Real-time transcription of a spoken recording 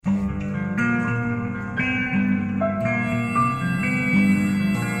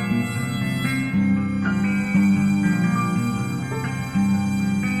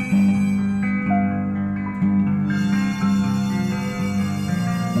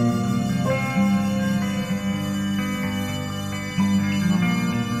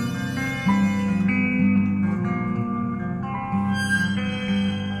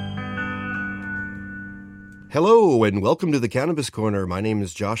Hello, and welcome to the Cannabis Corner. My name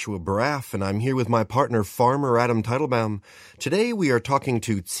is Joshua Baraff, and I'm here with my partner, Farmer Adam Teitelbaum. Today we are talking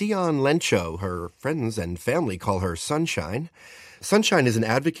to Tsion Lencho. Her friends and family call her Sunshine. Sunshine is an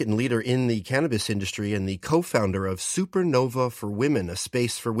advocate and leader in the cannabis industry and the co-founder of Supernova for Women, a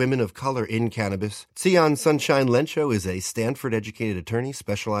space for women of color in cannabis. Tsion Sunshine Lencho is a Stanford-educated attorney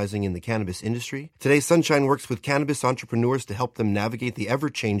specializing in the cannabis industry. Today, Sunshine works with cannabis entrepreneurs to help them navigate the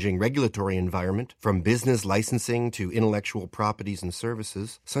ever-changing regulatory environment, from business licensing to intellectual properties and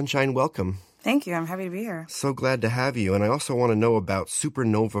services. Sunshine, welcome. Thank you. I'm happy to be here. So glad to have you. And I also want to know about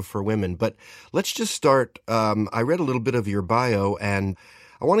Supernova for Women. But let's just start. I read a little bit of your bio, and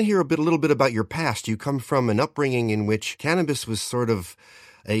I want to hear a little bit about your past. You come from an upbringing in which cannabis was sort of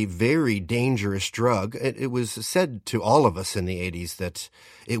a very dangerous drug. It was said to all of us in the 80s that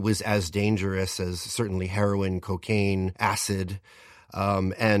it was as dangerous as certainly heroin, cocaine, acid.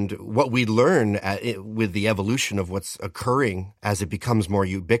 And what we learn with the evolution of what's occurring as it becomes more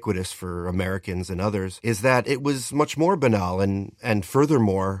ubiquitous for Americans and others is that it was much more banal and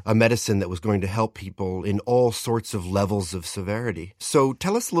furthermore, a medicine that was going to help people in all sorts of levels of severity. So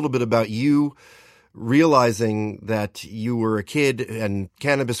tell us a little bit about you realizing that you were a kid and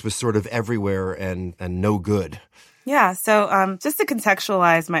cannabis was sort of everywhere and no good. Yeah. So just to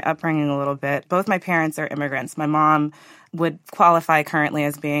contextualize my upbringing a little bit, both my parents are immigrants. My mom would qualify currently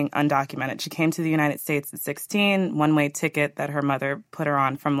as being undocumented. She came to the United States at 16, one-way ticket that her mother put her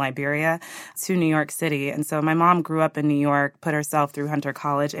on from Liberia to New York City. And so my mom grew up in New York, put herself through Hunter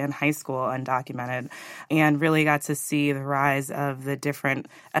College and high school undocumented, and really got to see the rise of the different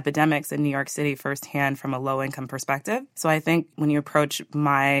epidemics in New York City firsthand from a low-income perspective. So I think when you approach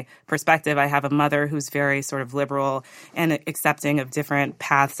my perspective, I have a mother who's very sort of liberal and accepting of different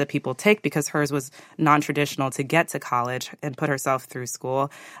paths that people take because hers was non-traditional to get to college and put herself through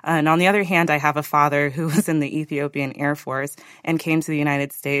school. And on the other hand, I have a father who was in the Ethiopian Air Force and came to the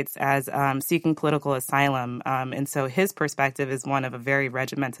United States as seeking political asylum. And so his perspective is one of a very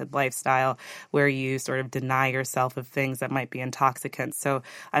regimented lifestyle where you sort of deny yourself of things that might be intoxicants. So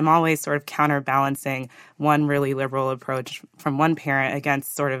I'm always sort of counterbalancing one really liberal approach from one parent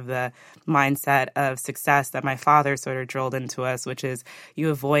against sort of the mindset of success that my father sort of drilled into us, which is you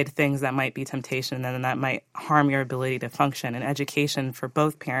avoid things that might be temptation and that might harm your ability to function. And education for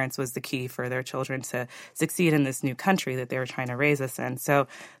both parents was the key for their children to succeed in this new country that they were trying to raise us in. So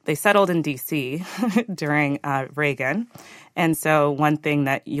they settled in D.C. during Reagan. And so one thing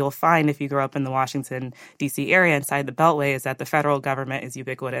that you'll find if you grow up in the Washington, D.C. area inside the Beltway is that the federal government is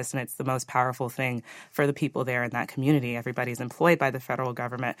ubiquitous and it's the most powerful thing for the people there in that community. Everybody's employed by the federal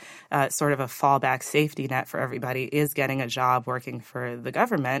government. Sort of a fallback safety net for everybody is getting a job working for the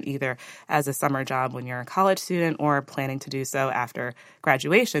government, either as a summer job when you're a college student or planning to do so after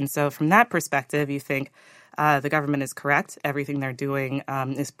graduation. So from that perspective, you think, the government is correct. Everything they're doing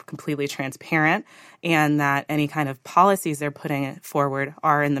is completely transparent, and that any kind of policies they're putting forward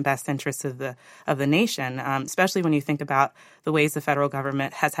are in the best interest of the nation, especially when you think about the ways the federal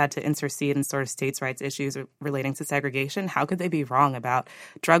government has had to intercede in sort of states' rights issues relating to segregation. How could they be wrong about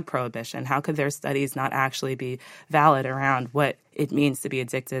drug prohibition? How could their studies not actually be valid around what it means to be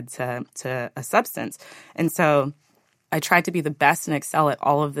addicted to a substance? And so I tried to be the best and excel at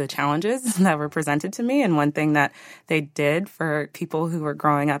all of the challenges that were presented to me. And one thing that they did for people who were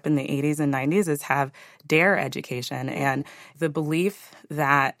growing up in the 80s and 90s is have DARE education. And the belief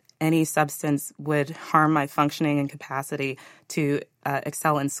that any substance would harm my functioning and capacity to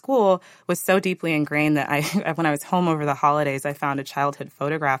excel in school was so deeply ingrained that when I was home over the holidays, I found a childhood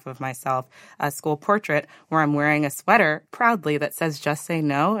photograph of myself, a school portrait, where I'm wearing a sweater proudly that says "Just Say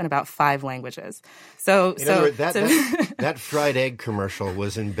No" in about 5 languages. So, in other words, that fried egg commercial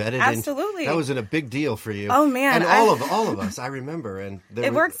was embedded. Absolutely. That was a big deal for you. Oh man, and all of us, I remember, and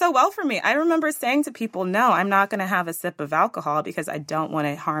it worked so well for me. I remember saying to people, "No, I'm not going to have a sip of alcohol because I don't want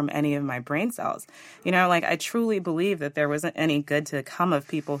to harm any of my brain cells." You know, like I truly believe that there wasn't any good to come of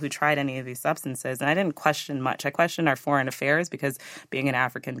people who tried any of these substances. And I didn't question much. I questioned our foreign affairs because being an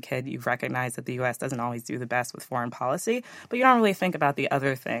African kid, you recognize that the U.S. doesn't always do the best with foreign policy, but you don't really think about the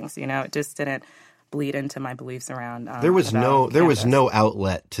other things. You know, it just didn't bleed into my beliefs around there was no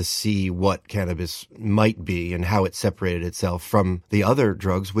outlet to see what cannabis might be and how it separated itself from the other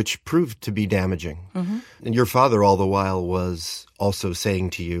drugs, which proved to be damaging. Mm-hmm. And your father all the while was also saying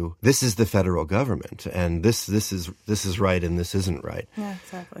to you, this is the federal government and this is right and this isn't right. Yeah,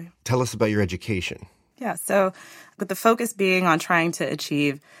 exactly. Tell us about your education. Yeah, so with the focus being on trying to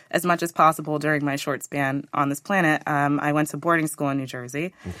achieve as much as possible during my short span on this planet, I went to boarding school in New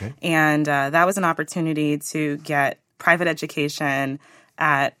Jersey. Okay. And that was an opportunity to get private education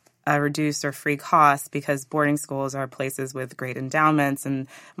at a reduced or free cost because boarding schools are places with great endowments. And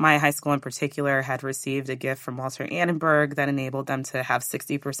my high school in particular had received a gift from Walter Annenberg that enabled them to have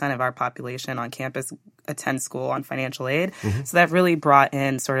 60% of our population on campus attend school on financial aid. So that really brought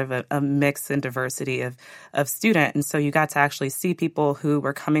in sort of a mix and diversity of student. And so you got to actually see people who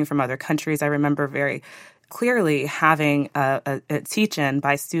were coming from other countries. I remember very clearly having a teach-in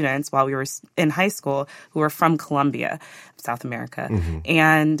by students while we were in high school who were from Colombia, South America.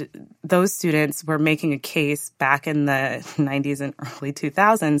 And those students were making a case back in the 90s and early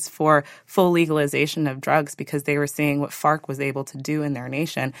 2000s for full legalization of drugs because they were seeing what FARC was able to do in their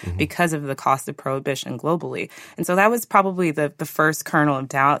nation because of the cost of prohibition globally. And so that was probably the first kernel of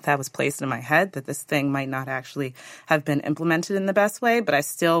doubt that was placed in my head that this thing might not actually have been implemented in the best way. But I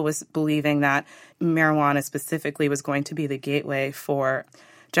still was believing that marijuana specifically was going to be the gateway for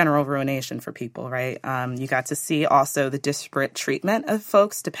general ruination for people, right? You got to see also the disparate treatment of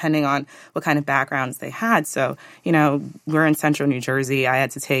folks depending on what kind of backgrounds they had. So, you know, we're in central New Jersey. I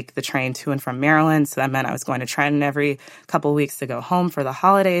had to take the train to and from Maryland. So that meant I was going to Trenton every couple of weeks to go home for the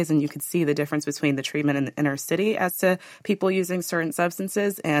holidays. And you could see the difference between the treatment in the inner city as to people using certain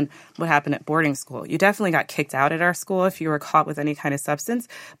substances and what happened at boarding school. You definitely got kicked out at our school if you were caught with any kind of substance.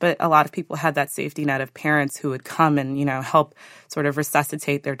 But a lot of people had that safety net of parents who would come and, you know, help sort of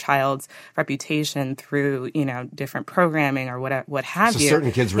resuscitate their child's reputation through, you know, different programming or what have you. So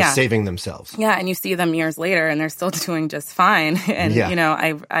certain kids were saving themselves. Yeah, and you see them years later and they're still doing just fine. And, you know,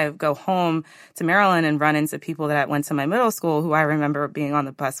 I go home to Maryland and run into people that went to my middle school who I remember being on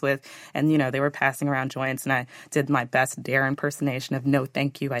the bus with. And, you know, they were passing around joints and I did my best dare impersonation of no,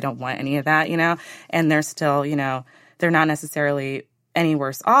 thank you. I don't want any of that, you know. And they're still, you know, they're not necessarily any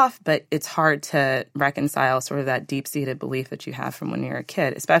worse off, but it's hard to reconcile sort of that deep-seated belief that you have from when you're a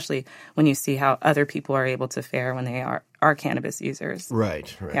kid, especially when you see how other people are able to fare when they are cannabis users.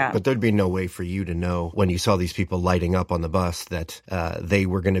 Right. Yeah. But there'd be no way for you to know when you saw these people lighting up on the bus that they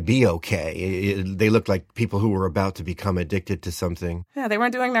were going to be okay. They looked like people who were about to become addicted to something. Yeah, they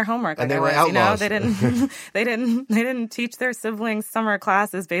weren't doing their homework. And they were outlaws. You know? They didn't teach their siblings summer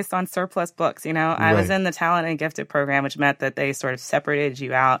classes based on surplus books. You know, I was in the talent and gifted program, which meant that they sort of separated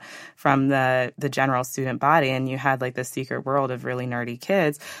you out from the general student body, and you had like this secret world of really nerdy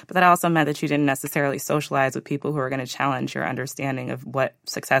kids. But that also meant that you didn't necessarily socialize with people who are going to challenge your understanding of what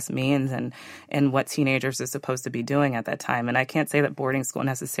success means and what teenagers are supposed to be doing at that time. And I can't say that boarding school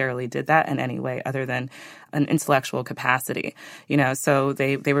necessarily did that in any way other than an intellectual capacity. You know, so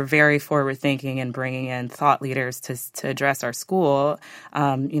they were very forward thinking and bringing in thought leaders to address our school.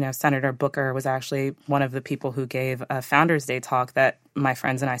 You know, Senator Booker was actually one of the people who gave a Founders Day talk that my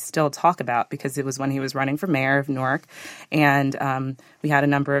friends and I still talk about because it was when he was running for mayor of Newark. And we had a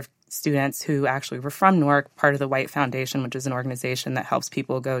number of students who actually were from Newark, part of the White Foundation, which is an organization that helps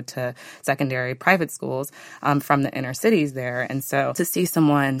people go to secondary private schools from the inner cities there. And so to see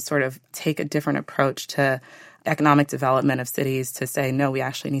someone sort of take a different approach to economic development of cities to say, no, we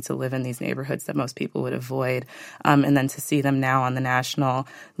actually need to live in these neighborhoods that most people would avoid. And then to see them now on the national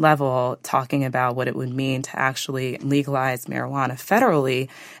level talking about what it would mean to actually legalize marijuana federally.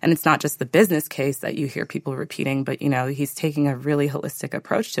 And it's not just the business case that you hear people repeating, but, you know, he's taking a really holistic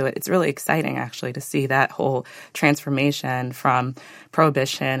approach to it. It's really exciting, actually, to see that whole transformation from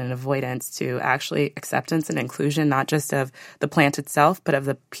prohibition and avoidance to actually acceptance and inclusion, not just of the plant itself, but of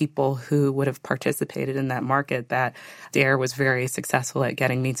the people who would have participated in that market that DARE was very successful at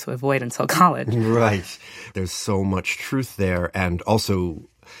getting me to avoid until college. Right. There's so much truth there. And also,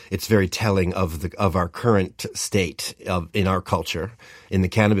 it's very telling of our current state in our culture, in the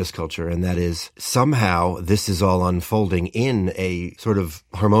cannabis culture, and that is somehow this is all unfolding in a sort of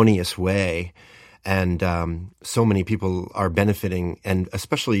harmonious way. And so many people are benefiting, and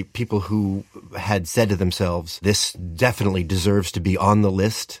especially people who had said to themselves, this definitely deserves to be on the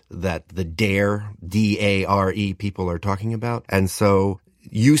list that the DARE, D-A-R-E people are talking about. And so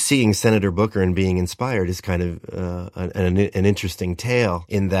you seeing Senator Booker and being inspired is kind of an interesting tale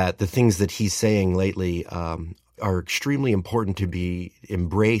in that the things that he's saying lately are extremely important to be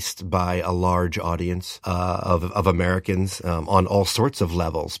embraced by a large audience of Americans on all sorts of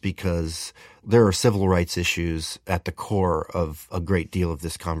levels, because there are civil rights issues at the core of a great deal of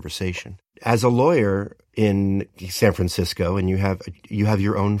this conversation. As a lawyer in San Francisco, and you have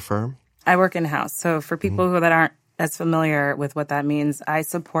your own firm? I work in-house. So for people who that aren't as familiar with what that means, I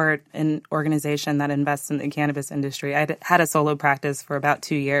support an organization that invests in the cannabis industry. I had a solo practice for about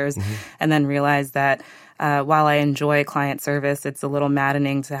 2 years and then realized that while I enjoy client service, it's a little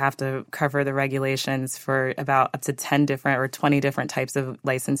maddening to have to cover the regulations for about up to 10 different or 20 different types of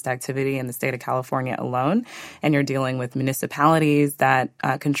licensed activity in the state of California alone. And you're dealing with municipalities that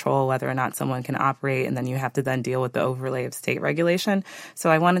control whether or not someone can operate, and then you have to then deal with the overlay of state regulation. So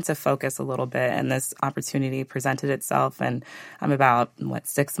I wanted to focus a little bit, and this opportunity presented itself, and I'm about,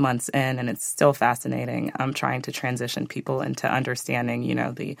 6 months in, and it's still fascinating. I'm trying to transition people into understanding,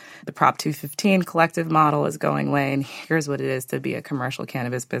 the Prop 215 collective model is going away, and here's what it is to be a commercial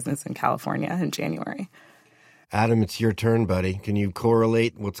cannabis business in California in January. Adam, it's your turn, buddy. Can you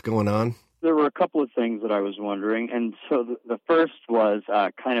correlate what's going on? There were a couple of things that I was wondering. And so the first was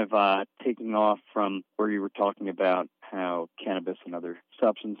taking off from where you were talking about how cannabis and other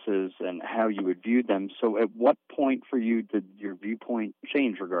substances and how you would view them. So at what point for you did your viewpoint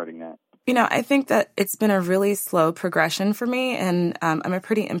change regarding that? I think that it's been a really slow progression for me, and I'm a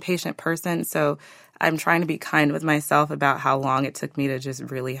pretty impatient person, so I'm trying to be kind with myself about how long it took me to just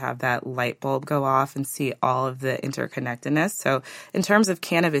really have that light bulb go off and see all of the interconnectedness. So in terms of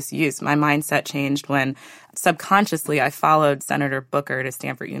cannabis use, my mindset changed when subconsciously I followed Senator Booker to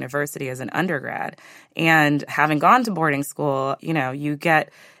Stanford University as an undergrad. And having gone to boarding school, you get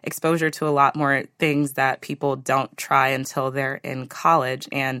exposure to a lot more things that people don't try until they're in college.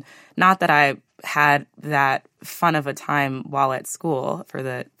 And not that I had that fun of a time while at school for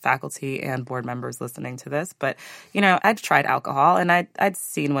the faculty and board members listening to this. But, I'd tried alcohol and I'd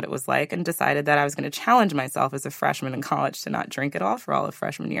seen what it was like and decided that I was going to challenge myself as a freshman in college to not drink at all for all of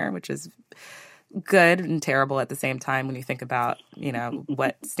freshman year, which is good and terrible at the same time when you think about,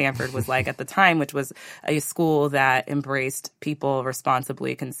 what Stanford was like at the time, which was a school that embraced people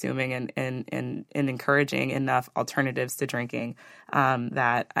responsibly consuming and encouraging enough alternatives to drinking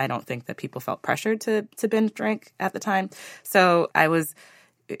that I don't think that people felt pressured to binge drink at the time. So I was,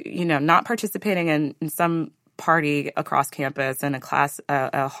 not participating in some party across campus, and a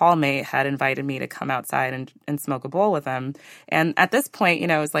hallmate had invited me to come outside and smoke a bowl with them. And at this point,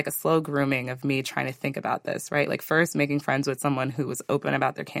 it was like a slow grooming of me trying to think about this, right? Like first making friends with someone who was open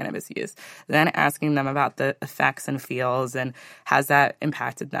about their cannabis use, then asking them about the effects and feels and has that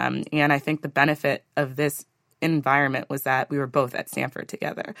impacted them. And I think the benefit of this environment was that we were both at Stanford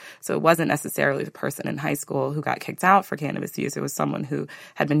together. So it wasn't necessarily the person in high school who got kicked out for cannabis use. It was someone who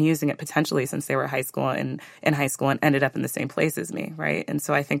had been using it potentially since they were in high school and ended up in the same place as me, right? And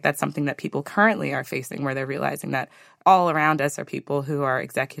so I think that's something that people currently are facing, where they're realizing that all around us are people who are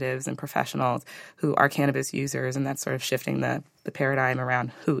executives and professionals who are cannabis users, and that's sort of shifting the paradigm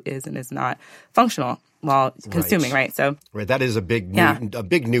around who is and is not functional while consuming, right? So that is a big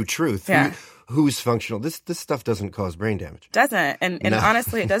new truth. Yeah. Who's functional? This stuff doesn't cause brain damage. Doesn't. And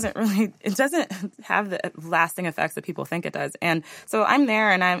honestly, it doesn't have the lasting effects that people think it does. And so I'm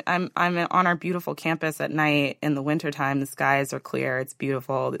there, and I'm on our beautiful campus at night in the wintertime. The skies are clear. It's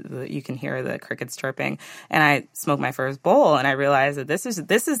beautiful. You can hear the crickets chirping. And I smoke my first bowl, and I realize that this is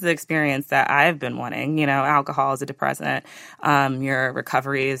the experience that I've been wanting. Alcohol is a depressant. Your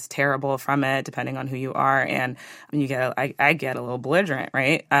recovery is terrible from it, depending on who you are. And I get a little belligerent,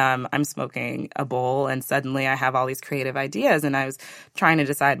 right? I'm smoking a bowl, and suddenly I have all these creative ideas, and I was trying to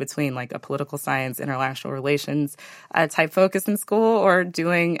decide between like a political science, international relations type focus in school, or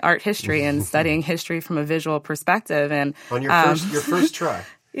doing art history and studying history from a visual perspective. And on your first try.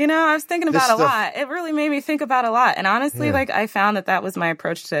 I was thinking about a lot. It really made me think about a lot. And honestly, I found that was my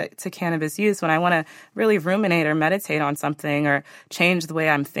approach to cannabis use. When I want to really ruminate or meditate on something or change the way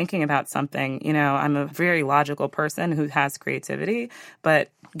I'm thinking about something, I'm a very logical person who has creativity.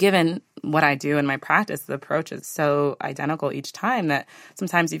 But given what I do in my practice, the approach is so identical each time that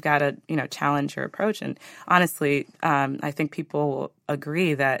sometimes you've got to, challenge your approach. And honestly, I think people will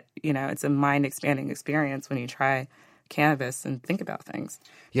agree that, it's a mind-expanding experience when you try cannabis and think about things.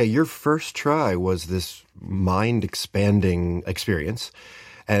 Yeah, your first try was this mind-expanding experience,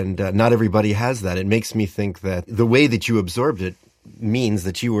 and not everybody has that. It makes me think that the way that you absorbed it means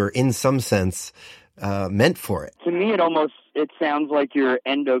that you were, in some sense, meant for it. To me, it sounds like your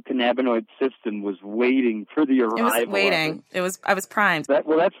endocannabinoid system was waiting for the arrival. It was waiting. I was primed.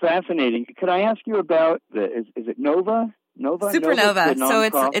 That's fascinating. Could I ask you about is it Nova? Supernova.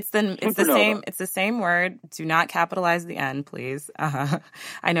 So it's the same word. Do not capitalize the N, please.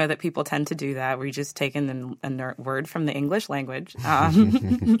 I know that people tend to do that. We just taken a word from the English language.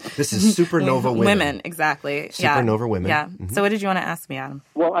 This is Supernova women. Women, exactly. Supernova women. Yeah. Mm-hmm. So what did you want to ask me, Adam?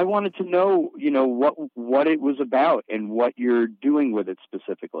 Well, I wanted to know, what it was about and what you're doing with it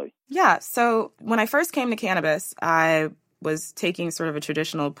specifically. Yeah. So when I first came to cannabis, I was taking sort of a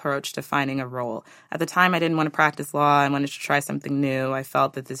traditional approach to finding a role. At the time, I didn't want to practice law. I wanted to try something new. I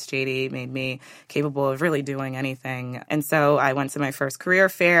felt that this JD made me capable of really doing anything. And so I went to my first career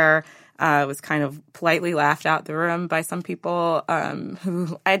fair. Was kind of politely laughed out the room by some people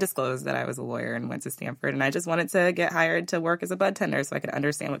who I disclosed that I was a lawyer and went to Stanford. And I just wanted to get hired to work as a bud tender so I could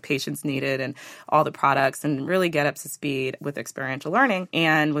understand what patients needed and all the products and really get up to speed with experiential learning.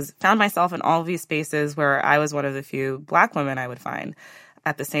 And found myself in all of these spaces where I was one of the few Black women I would find.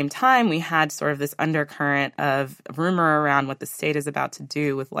 At the same time, we had sort of this undercurrent of rumor around what the state is about to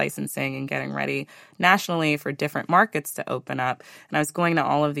do with licensing and getting ready nationally for different markets to open up. And I was going to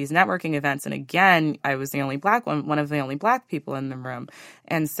all of these networking events. And again, I was the only Black one of the only Black people in the room.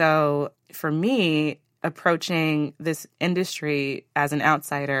 And so for me, approaching this industry as an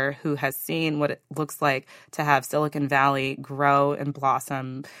outsider who has seen what it looks like to have Silicon Valley grow and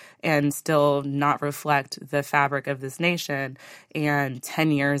blossom and still not reflect the fabric of this nation. And 10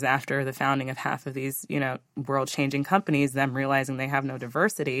 years after the founding of half of these, world-changing companies, them realizing they have no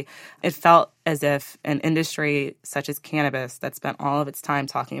diversity, it felt as if an industry such as cannabis that spent all of its time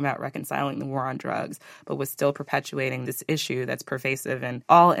talking about reconciling the war on drugs, but was still perpetuating this issue that's pervasive in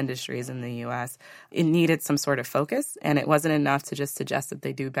all industries in the U.S., it needed some sort of focus, and it wasn't enough to just suggest that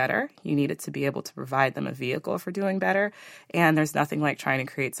they do better. You needed to be able to provide them a vehicle for doing better, and there's nothing like trying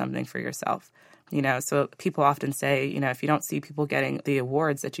to create something for yourself. So people often say, if you don't see people getting the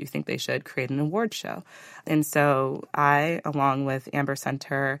awards that you think they should, create an award show. And so I, along with Amber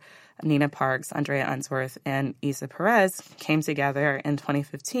Center, Nina Parks, Andrea Unsworth, and Isa Perez, came together in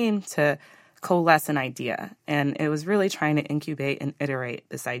 2015 to coalesce an idea. And it was really trying to incubate and iterate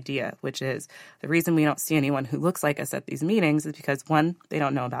this idea, which is the reason we don't see anyone who looks like us at these meetings is because, 1, they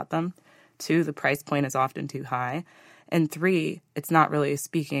don't know about them. 2, the price point is often too high. And 3, it's not really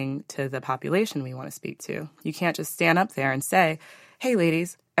speaking to the population we want to speak to. You can't just stand up there and say, hey,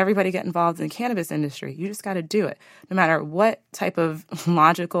 ladies, everybody get involved in the cannabis industry. You just got to do it. No matter what type of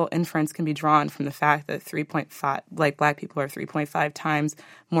logical inference can be drawn from the fact that Black people are 3.5 times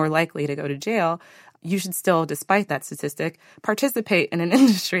more likely to go to jail, you should still, despite that statistic, participate in an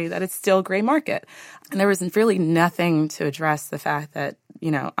industry that is still gray market. And there was really nothing to address the fact that,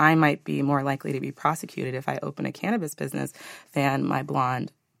 I might be more likely to be prosecuted if I open a cannabis business than my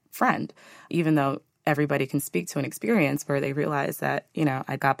blonde friend, even though everybody can speak to an experience where they realize that,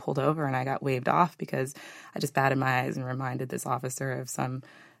 I got pulled over and I got waved off because I just batted my eyes and reminded this officer of some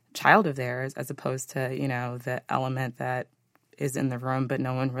child of theirs, as opposed to, the element that is in the room but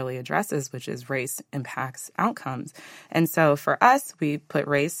no one really addresses, which is race impacts outcomes. And so for us, we put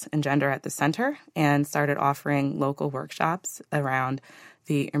race and gender at the center and started offering local workshops around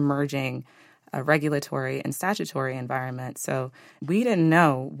the emerging regulatory and statutory environment. So we didn't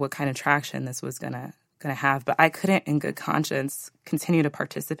know what kind of traction this was going to have, but I couldn't in good conscience continue to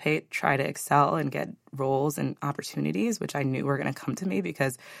participate, try to excel and get roles and opportunities, which I knew were going to come to me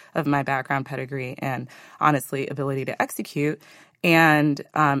because of my background, pedigree, and honestly, ability to execute, and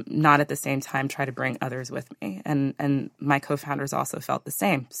not at the same time try to bring others with me. And my co-founders also felt the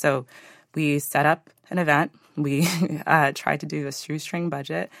same. So we set up an event. We tried to do a shoestring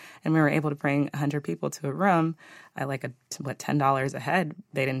budget, and we were able to bring 100 people to a room at $10 a head.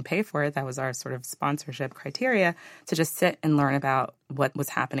 They didn't pay for it. That was our sort of sponsorship criteria, to just sit and learn about what was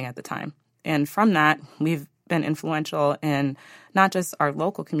happening at the time. And from that, we've been influential in not just our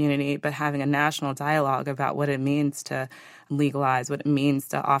local community, but having a national dialogue about what it means to legalize, what it means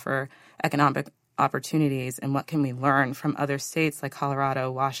to offer economic opportunities, and what can we learn from other states like Colorado,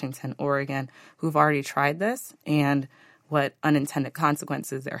 Washington, Oregon, who've already tried this, and what unintended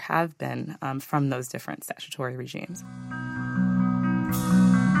consequences there have been from those different statutory regimes.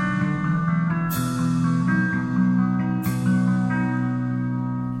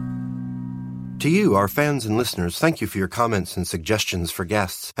 To you, our fans and listeners, thank you for your comments and suggestions for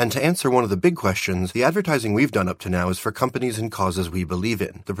guests. And to answer one of the big questions, the advertising we've done up to now is for companies and causes we believe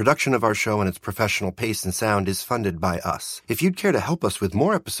in. The production of our show and its professional pace and sound is funded by us. If you'd care to help us with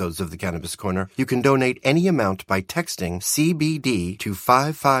more episodes of the Cannabis Corner, you can donate any amount by texting CBD to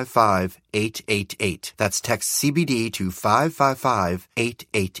 555-888. That's text CBD to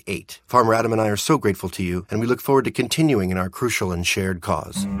 555-888. Farmer Adam and I are so grateful to you, and we look forward to continuing in our crucial and shared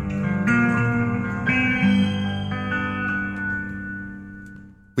cause.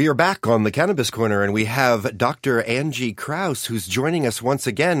 We are back on the Cannabis Corner, and we have Dr. Angie Krause, who's joining us once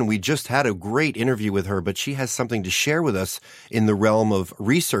again. We just had a great interview with her, but she has something to share with us in the realm of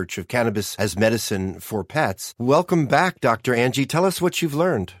research of cannabis as medicine for pets. Welcome back, Dr. Angie. Tell us what you've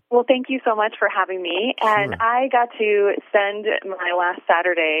learned. Well, thank you so much for having me. And Sure. I got to spend my last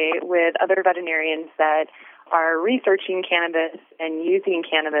Saturday with other veterinarians that are researching cannabis and using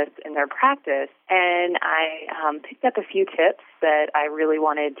cannabis in their practice. And I picked up a few tips that I really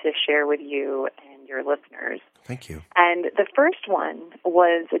wanted to share with you and your listeners. Thank you. And the first one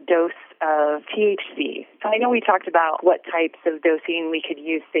was a dose of THC. So I know we talked about what types of dosing we could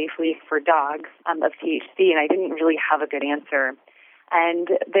use safely for dogs of THC, and I didn't really have a good answer. And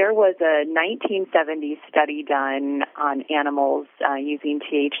there was a 1970s study done on animals using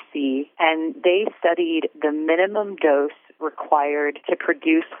THC, and they studied the minimum dose required to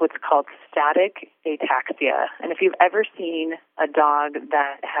produce what's called static ataxia. And if you've ever seen a dog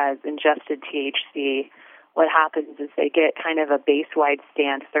that has ingested THC, what happens is they get kind of a base-wide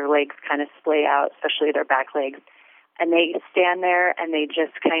stance. Their legs kind of splay out, especially their back legs. And they stand there and they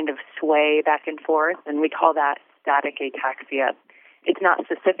just kind of sway back and forth, and we call that static ataxia. It's not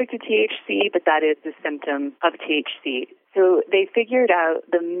specific to THC, but that is the symptom of THC. So they figured out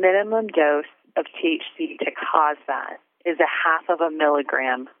the minimum dose of THC to cause that is 0.5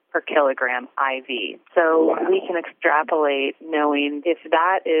 milligram per kilogram IV. So we can extrapolate knowing if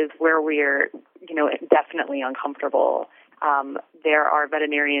that is where we're, definitely uncomfortable. There are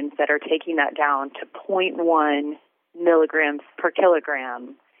veterinarians that are taking that down to 0.1 milligrams per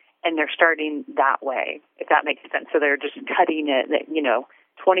kilogram, and they're starting that way, if that makes sense. So they're just cutting it,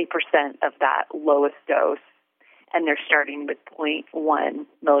 20% of that lowest dose, and they're starting with 0.1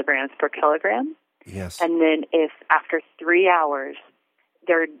 milligrams per kilogram. Yes. And then if after 3 hours,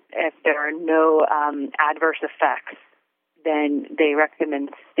 if there are no adverse effects, then they recommend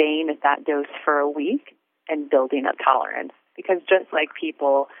staying at that dose for a week and building up tolerance. Because just like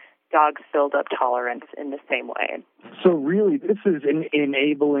people, dogs build up tolerance in the same way. So really, this is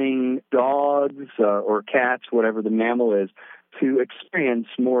enabling dogs or cats, whatever the mammal is, to experience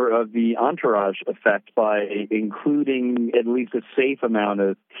more of the entourage effect by including at least a safe amount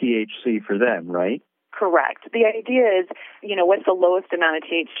of THC for them, right? Correct. The idea is, what's the lowest amount of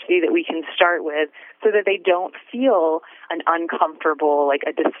THC that we can start with so that they don't feel an uncomfortable, like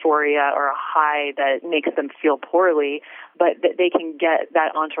a dysphoria or a high that makes them feel poorly, but that they can get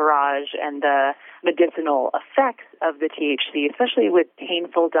that entourage and the medicinal effects of the THC, especially with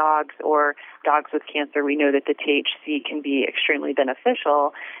painful dogs or dogs with cancer. We know that the THC can be extremely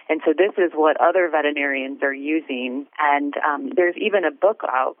beneficial. And so this is what other veterinarians are using. And there's even a book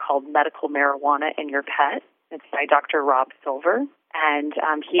out called Medical Marijuana in Your Pet. It's by Dr. Rob Silver. And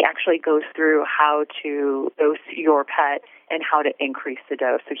he actually goes through how to dose your pet and how to increase the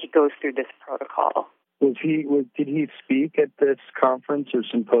dose. So he goes through this protocol. Did he speak at this conference or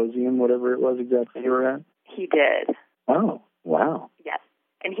symposium, whatever it was exactly you were at? He did. Oh, wow. Yes.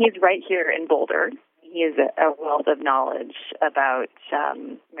 And he's right here in Boulder. He is a wealth of knowledge about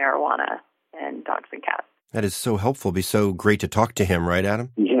marijuana and dogs and cats. That is so helpful. It'd be so great to talk to him, right,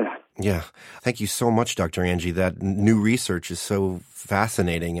 Adam? Yeah. Yeah. Thank you so much, Dr. Angie. That new research is so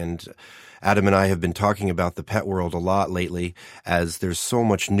fascinating, and Adam and I have been talking about the pet world a lot lately as there's so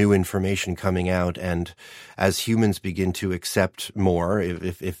much new information coming out, and as humans begin to accept more,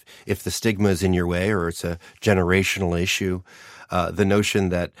 if the stigma is in your way or it's a generational issue, the notion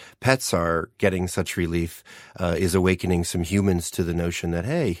that pets are getting such relief is awakening some humans to the notion that,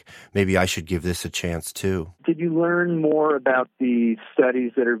 hey, maybe I should give this a chance too. Did you learn more about the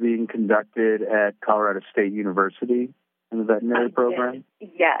studies that are being conducted at Colorado State University in the veterinary program?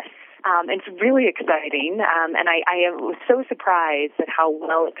 Yes. It's really exciting, and I was so surprised at how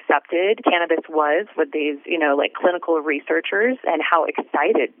well accepted cannabis was with these, clinical researchers, and how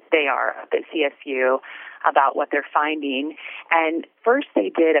excited they are up at CSU about what they're finding. And first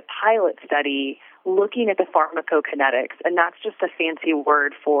they did a pilot study looking at the pharmacokinetics, and that's just a fancy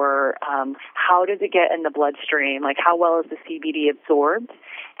word for how does it get in the bloodstream, like how well is the CBD absorbed,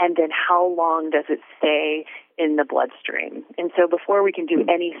 and then how long does it stay in the bloodstream. And so before we can do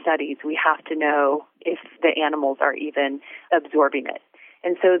any studies, we have to know if the animals are even absorbing it.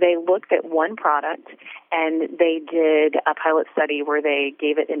 And so they looked at one product, and they did a pilot study where they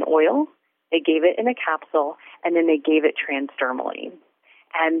gave it in oil, they gave it in a capsule, and then they gave it transdermally.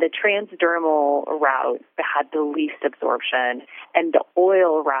 And the transdermal route had the least absorption, and the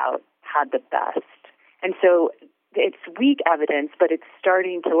oil route had the best. And so it's weak evidence, but it's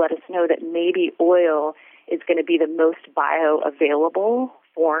starting to let us know that maybe oil is going to be the most bioavailable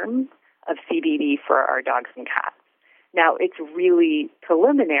form of CBD for our dogs and cats. Now, it's really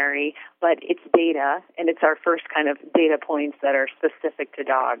preliminary, but it's data, and it's our first kind of data points that are specific to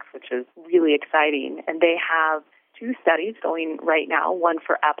dogs, which is really exciting. And they have 2 studies going right now, one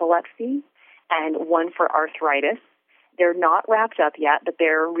for epilepsy and one for arthritis. They're not wrapped up yet, but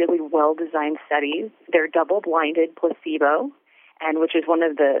they're really well-designed studies. They're double-blinded placebo, and which is one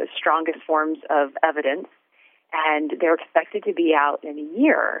of the strongest forms of evidence. and they're expected to be out in a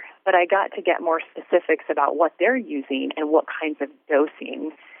year. But I got to get more specifics about what they're using and what kinds of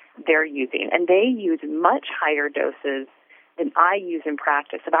dosing they're using. And they use much higher doses than I use in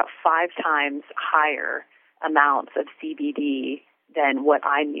practice, about 5 times higher amounts of CBD than what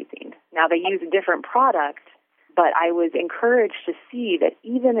I'm using. Now, they use a different product, but I was encouraged to see that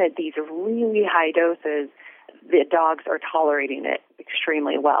even at these really high doses, the dogs are tolerating it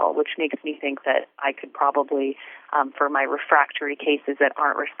extremely well, which makes me think that I could probably, for my refractory cases that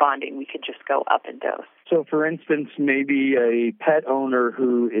aren't responding, we could just go up in dose. So, for instance, maybe a pet owner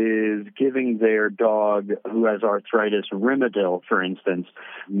who is giving their dog who has arthritis Rimadyl, for instance,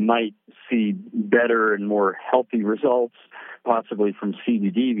 might see better and more healthy results, possibly from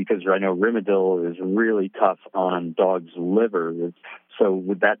CBD, because I know Rimadyl is really tough on dogs' liver. So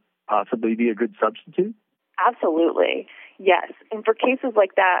would that possibly be a good substitute? Absolutely, yes. And for cases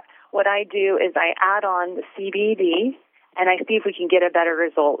like that, what I do is I add on the CBD, and I see if we can get a better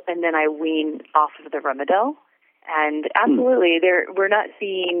result, and then I wean off of the Rimadyl. And absolutely, we're not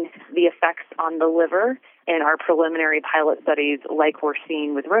seeing the effects on the liver in our preliminary pilot studies like we're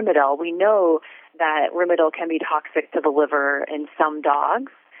seeing with Rimadyl. We know that Rimadyl can be toxic to the liver in some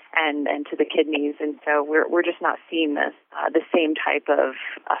dogs and to the kidneys, and so we're just not seeing the same type of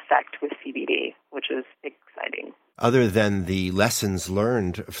effect with CBD, which is exciting. Other than the lessons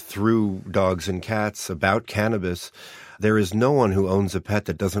learned through dogs and cats about cannabis, there is no one who owns a pet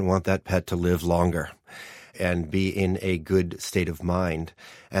that doesn't want that pet to live longer and be in a good state of mind.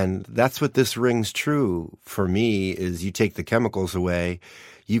 And that's what this rings true for me, is you take the chemicals away,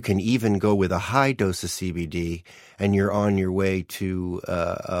 you can even go with a high dose of CBD, and you're on your way to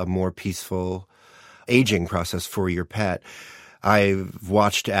a more peaceful aging process for your pet. I've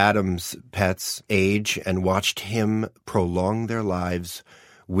watched Adam's pets age and watched him prolong their lives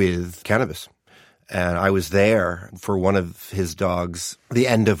with cannabis. And I was there for one of his dogs, the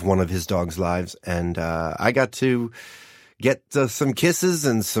end of one of his dog's lives, and I got to get some kisses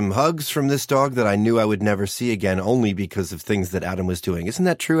and some hugs from this dog that I knew I would never see again, only because of things that Adam was doing. Isn't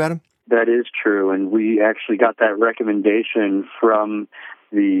that true, Adam? That is true, and we actually got that recommendation from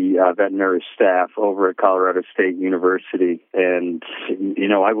the veterinary staff over at Colorado State University. And,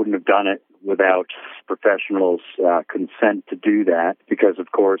 I wouldn't have done it without professionals' consent to do that because,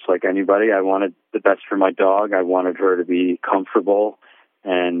 of course, like anybody, I wanted the best for my dog. I wanted her to be comfortable.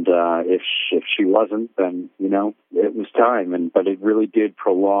 And if she wasn't, then, it was time. But it really did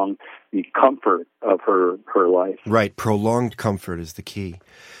prolong the comfort of her life. Right. Prolonged comfort is the key.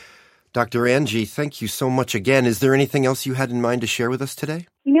 Dr. Angie, thank you so much again. Is there anything else you had in mind to share with us today?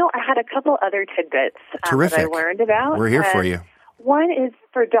 I had a couple other tidbits that I learned about. We're here for you. One is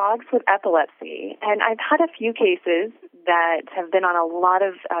for dogs with epilepsy. And I've had a few cases that have been on a lot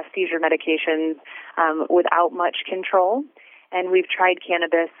of seizure medications without much control. And we've tried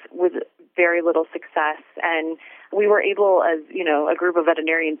cannabis with very little success. And we were able, as a group of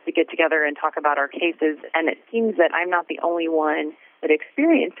veterinarians, to get together and talk about our cases. And it seems that I'm not the only one that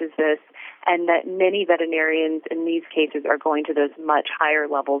experiences this, and that many veterinarians in these cases are going to those much higher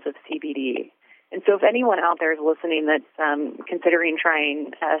levels of CBD. And so if anyone out there is listening that's considering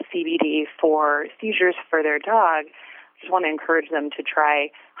trying CBD for seizures for their dog, I just want to encourage them to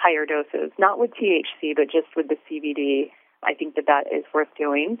try higher doses, not with THC, but just with the CBD. I think that is worth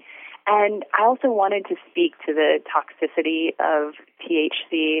doing. And I also wanted to speak to the toxicity of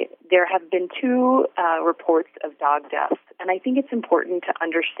THC. There have been 2 reports of dog deaths, and I think it's important to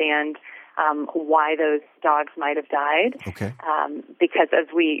understand why those dogs might have died. Okay. Because as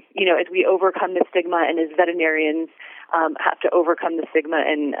we overcome the stigma, and as veterinarians have to overcome the stigma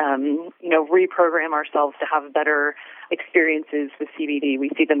and reprogram ourselves to have better experiences with CBD,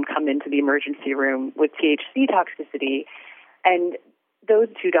 we see them come into the emergency room with THC toxicity, and those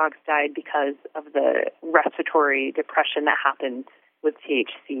 2 dogs died because of the respiratory depression that happened with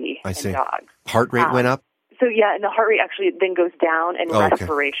THC in dogs. Heart rate went up? So, yeah, and the heart rate actually then goes down and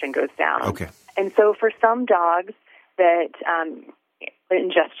respiration goes down. Okay. And so for some dogs that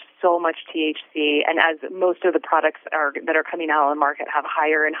ingest so much THC, and as most of the products that are coming out on the market have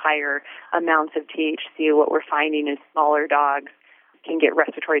higher and higher amounts of THC, what we're finding is smaller dogs can get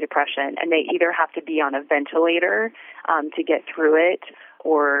respiratory depression, and they either have to be on a ventilator to get through it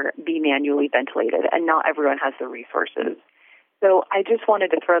or be manually ventilated, and not everyone has the resources. So I just wanted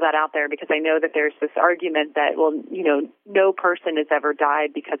to throw that out there because I know that there's this argument that, no person has ever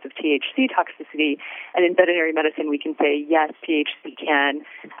died because of THC toxicity, and in veterinary medicine we can say, yes, THC can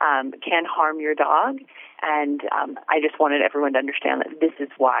harm your dog, and I just wanted everyone to understand that this is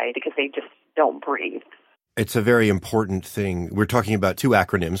why, because they just don't breathe. It's a very important thing. We're talking about 2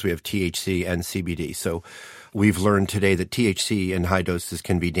 acronyms. We have THC and CBD. So We've learned today that THC in high doses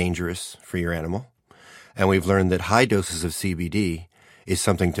can be dangerous for your animal. And we've learned that high doses of CBD is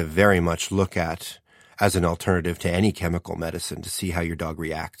something to very much look at as an alternative to any chemical medicine to see how your dog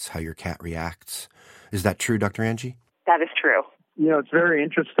reacts, how your cat reacts. Is that true, Dr. Angie? That is true. It's very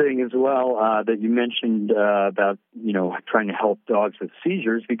interesting as well that you mentioned about, trying to help dogs with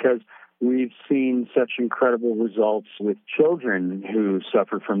seizures, because we've seen such incredible results with children who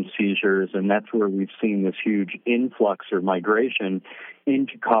suffer from seizures, and that's where we've seen this huge influx or migration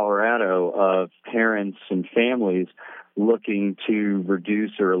into Colorado of parents and families looking to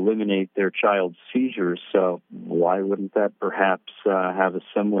reduce or eliminate their child's seizures. So why wouldn't that perhaps have a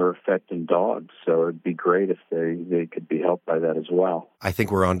similar effect in dogs? So it'd be great if they could be helped by that as well. I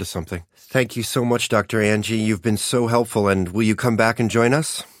think we're onto something. Thank you so much, Dr. Angie. You've been so helpful, and will you come back and join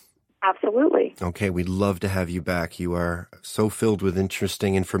us? Absolutely. Okay, we'd love to have you back. You are so filled with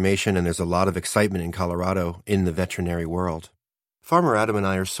interesting information, and there's a lot of excitement in Colorado in the veterinary world. Farmer Adam and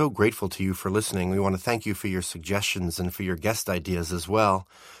I are so grateful to you for listening. We want to thank you for your suggestions and for your guest ideas as well.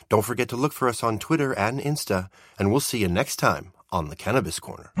 Don't forget to look for us on Twitter and Insta, and we'll see you next time on the Cannabis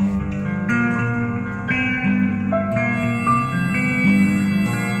Corner.